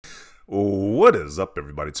What is up,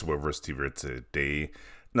 everybody? It's Webverse TV here today.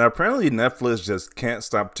 Now, apparently, Netflix just can't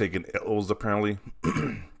stop taking L's. Apparently,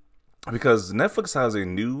 because Netflix has a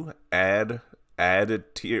new added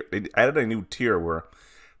tier. They added a new tier where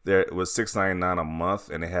there it was $6.99 a month,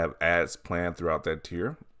 and they have ads planned throughout that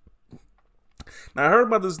tier. Now, I heard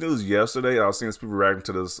about this news yesterday. I was seeing people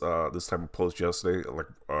reacting to this type of post yesterday, like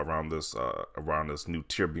around this new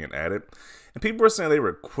tier being added, and people were saying they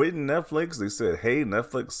were quitting Netflix. They said, "Hey,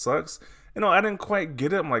 Netflix sucks." I didn't quite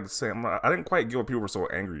get it. I didn't quite get what people were so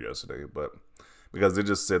angry yesterday, but because they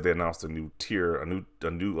just said they announced a new tier, a new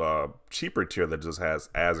cheaper tier that just has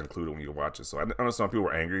ads included when you watch it. So I understand people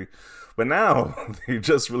were angry, but now they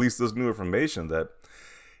just released this new information that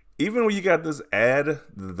even when you got this ad,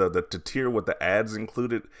 the tier with the ads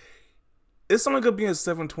included, it's only gonna be in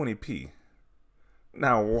 720p.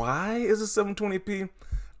 Now, why is it 720p?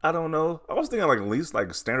 I don't know. I was thinking like at least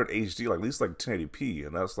like standard HD, like at least like 1080p,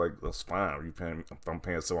 and that's fine. If I'm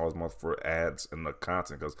paying $7 a month for ads and the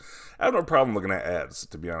content, because I have no problem looking at ads.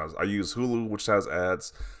 To be honest, I use Hulu, which has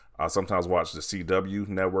ads. I sometimes watch the CW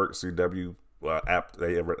network, CW app.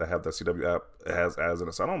 They have that CW app. It has ads in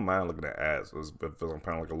it, so I don't mind looking at ads. If I'm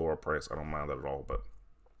paying like a lower price, I don't mind that at all. But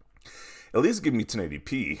at least give me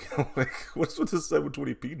 1080p. Like, what's with this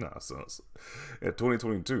 720p nonsense in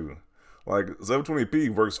 2022? Like, 720p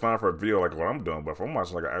works fine for a video like what I'm doing, but if I'm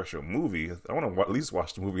watching like an actual movie, I want to at least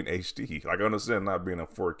watch the movie in HD. Like, I understand not being in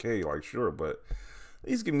 4K, like, sure, but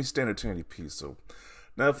at least give me standard 1080p. So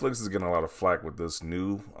Netflix is getting a lot of flack with this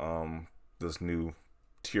new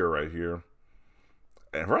tier right here,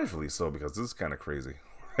 and rightfully so, because this is kind of crazy.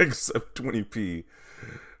 Like 720p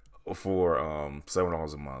for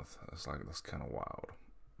 $7 a month. That's kind of wild.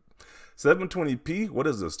 720p. What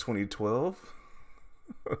is this? 2012.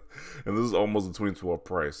 And this is almost the 2012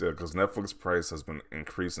 price, yeah, because Netflix price has been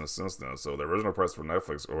increasing since then. So the original price for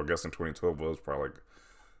Netflix, or I guess in 2012, was probably like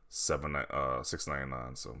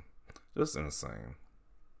 $6.99. So just insane.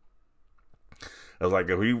 It's like,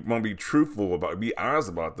 if we want to be truthful be honest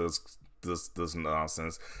about this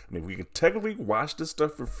nonsense. I mean, we can technically watch this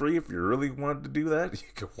stuff for free if you really wanted to do that. You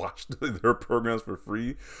can watch their programs for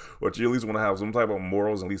free, but you at least want to have some type of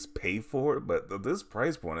morals and at least pay for it. But this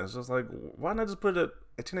price point is just like, why not just put it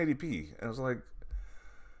at 1080p? And it's like,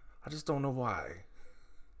 I just don't know why.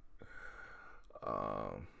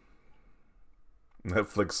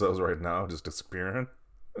 Netflix subs right now just disappearing.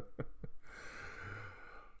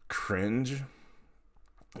 Cringe.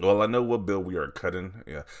 Well, I know what bill we are cutting.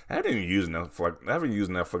 Yeah, I haven't used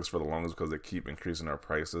Netflix for the longest because they keep increasing their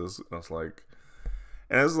prices. And it's like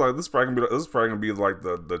this is probably gonna be like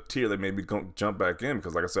the tier that maybe jump back in,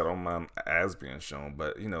 because like I said, I don't mind ads being shown,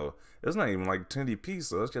 but it's not even like 1080p,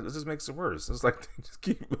 so it just makes it worse. It's like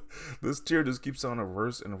this tier just keeps sounding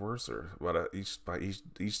worse and worse. But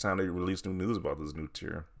each time they release new news about this new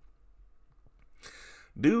tier,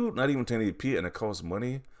 dude, not even 1080p, and it costs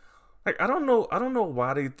money. Like, I don't know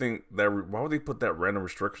why they think that. Why would they put that random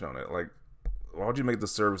restriction on it? Like, why would you make the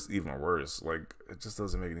service even worse? Like, it just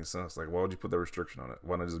doesn't make any sense. Like, why would you put that restriction on it?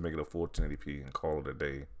 Why not just make it a full 1080p and call it a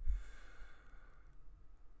day?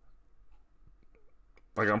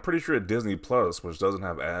 Like, I'm pretty sure Disney Plus, which doesn't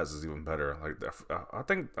have ads, is even better. Like, I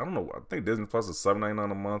think Disney Plus is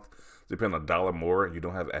 $7.99 a month. They paying $1 more, and you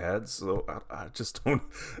don't have ads. So I just don't.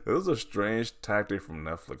 This is a strange tactic from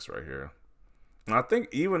Netflix right here. I think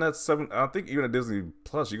even at Disney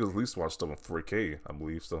Plus, you can at least watch stuff in 4K, I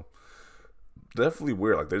believe. So definitely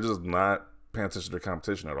weird. Like, they're just not paying attention to the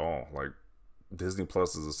competition at all. Like, Disney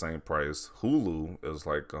Plus is the same price. Hulu is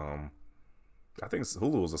like I think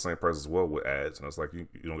Hulu is the same price as well with ads, and it's like you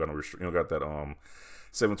don't got you don't got that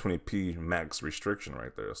 720p max restriction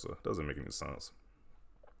right there. So it doesn't make any sense.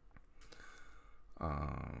 A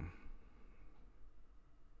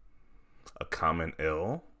common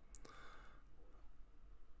L.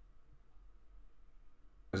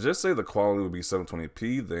 Just say the quality would be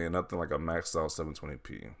 720p, then nothing like a maxed out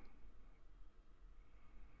 720p.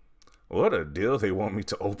 What a deal they want me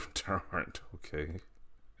to open torrent. Okay.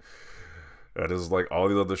 That is like all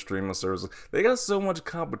these other streaming services. They got so much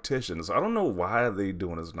competition. So I don't know why they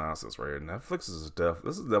doing this nonsense right here. This is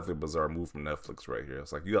definitely a bizarre move from Netflix right here.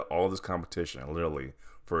 It's like you got all this competition, literally,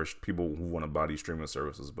 for people who want to buy these streaming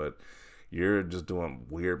services, but you're just doing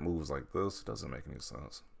weird moves like this. It doesn't make any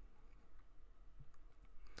sense.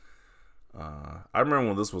 I remember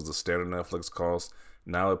when this was the standard Netflix cost.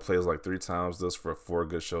 Now it plays like 3 times this for 4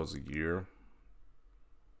 good shows a year.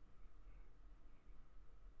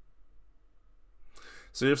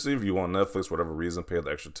 Seriously, if you want Netflix for whatever reason, pay the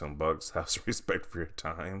extra $10. Have some respect for your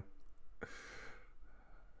time.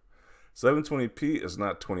 720p is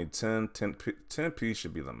not 2010. 10p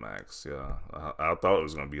should be the max. Yeah, I thought it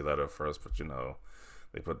was gonna be that at first, but you know,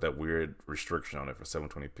 they put that weird restriction on it for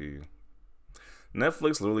 720p.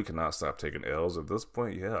 Netflix literally cannot stop taking L's at this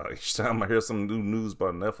point. Yeah, each time I hear some new news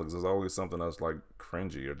about Netflix, there's always something that's like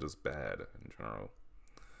cringy or just bad in general.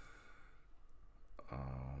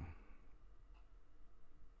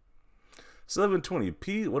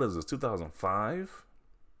 720p. What is this? 2005.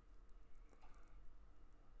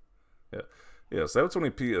 Yeah, yeah.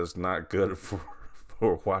 720p is not good for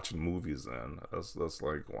watching movies. Then that's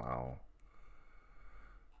like wow.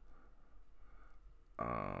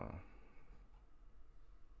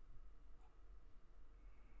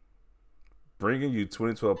 Bringing you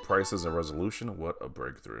 2012 prices and resolution. What a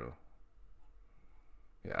breakthrough.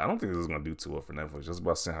 Yeah, I don't think this is gonna do too well for Netflix. Just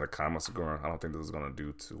about seeing how the comments are going, I don't think this is gonna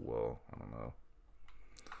do too well. I don't know.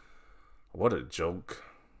 What a joke.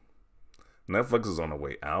 Netflix is on the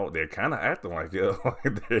way out. They're kind of acting like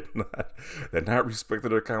like they're not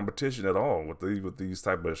respecting their competition at all with these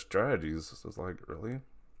type of strategies. It's like really.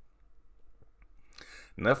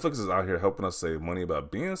 Netflix is out here helping us save money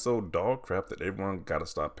about being so dog crap that everyone got to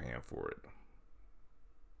stop paying for it.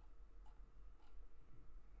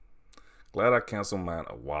 Glad I canceled mine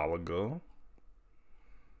a while ago.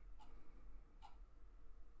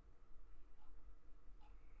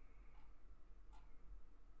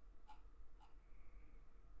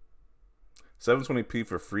 $720p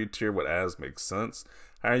for free tier with ads makes sense.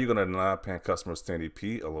 How are you going to deny paying customers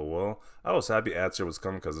 1080p? LOL. I was happy ad tier was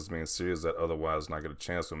coming because it's being serious that otherwise not get a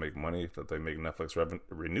chance to make money that they make Netflix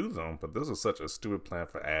renew them. But this is such a stupid plan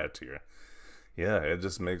for ad tier. Yeah, it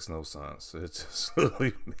just makes no sense. It just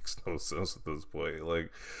really makes no sense at this point. Like,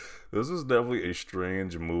 this is definitely a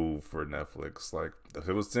strange move for Netflix. Like, if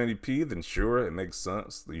it was 1080p, then sure, it makes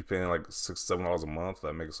sense. You're paying like $7 a month.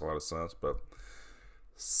 That makes a lot of sense. But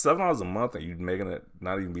 $7 a month and you're making it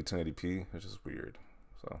not even be 1080p, it's just weird.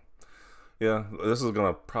 So, yeah, this is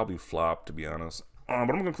gonna probably flop, to be honest. But I'm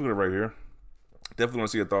gonna conclude it right here. Definitely want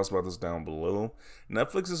to see your thoughts about this down below.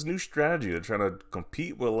 Netflix's new strategy, they're trying to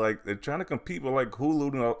compete with like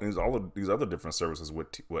Hulu and all of these other different services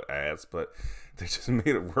with ads, but they just made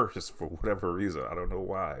it worse for whatever reason. I don't know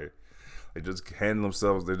why. They just handle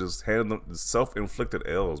them self-inflicted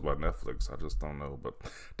L's by Netflix. I just don't know. But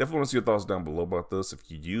definitely want to see your thoughts down below about this.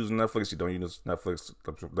 If you use Netflix, you don't use Netflix,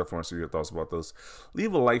 definitely want to see your thoughts about this.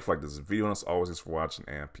 Leave a like this video, and as always, thanks for watching,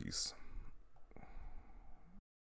 and peace.